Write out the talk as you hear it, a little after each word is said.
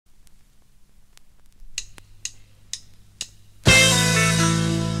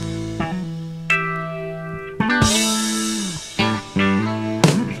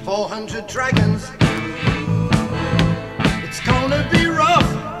400 dragons. It's gonna be rough.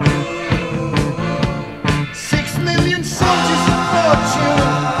 6 million soldiers of fortune.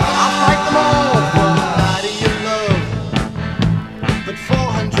 I'll fight them all for the night of your love. But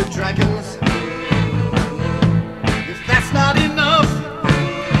 400 dragons, if that's not enough,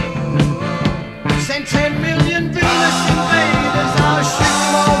 send 10 million Venus invaders. I'll shoot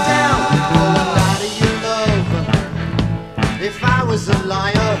them all down for the night of your love. If I was a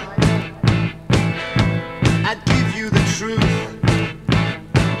liar, I'd give you the truth.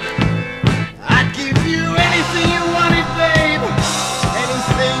 I'd give you anything you wanted, babe,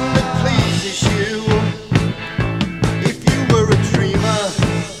 anything that pleases you. If you were a dreamer,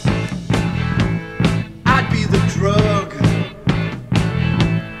 I'd be the drug.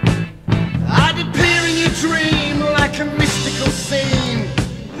 I'd appear in your dream like a mystical scene,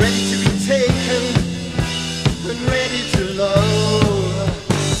 ready to be taken and ready to love.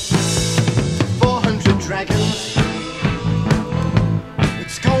 400 dragons,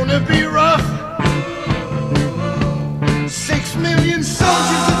 it's gonna be rough. 6 million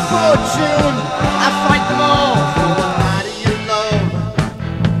soldiers of fortune, I fight them all for the night of your love.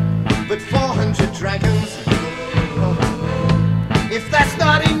 But 400 dragons, if that's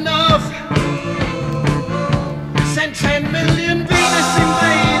not enough, send 10 million Venus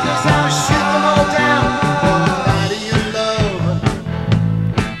invaders. I'll shoot them all down for the night of your love.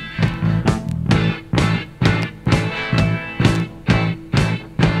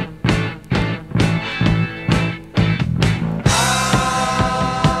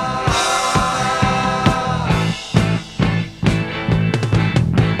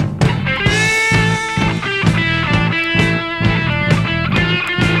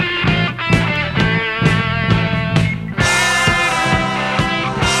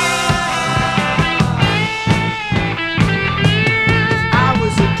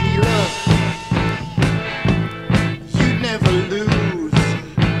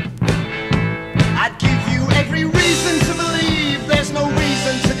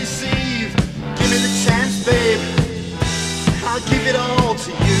 I'll give it all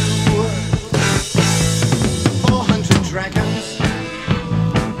to you. 400 dragons,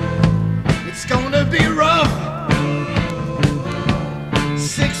 it's gonna be rough.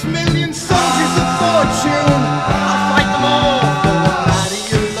 6 million soldiers of fortune, I'll fight them all for the night of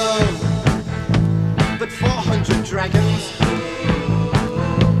your love. But 400 dragons,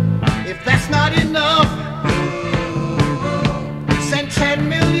 if that's not enough,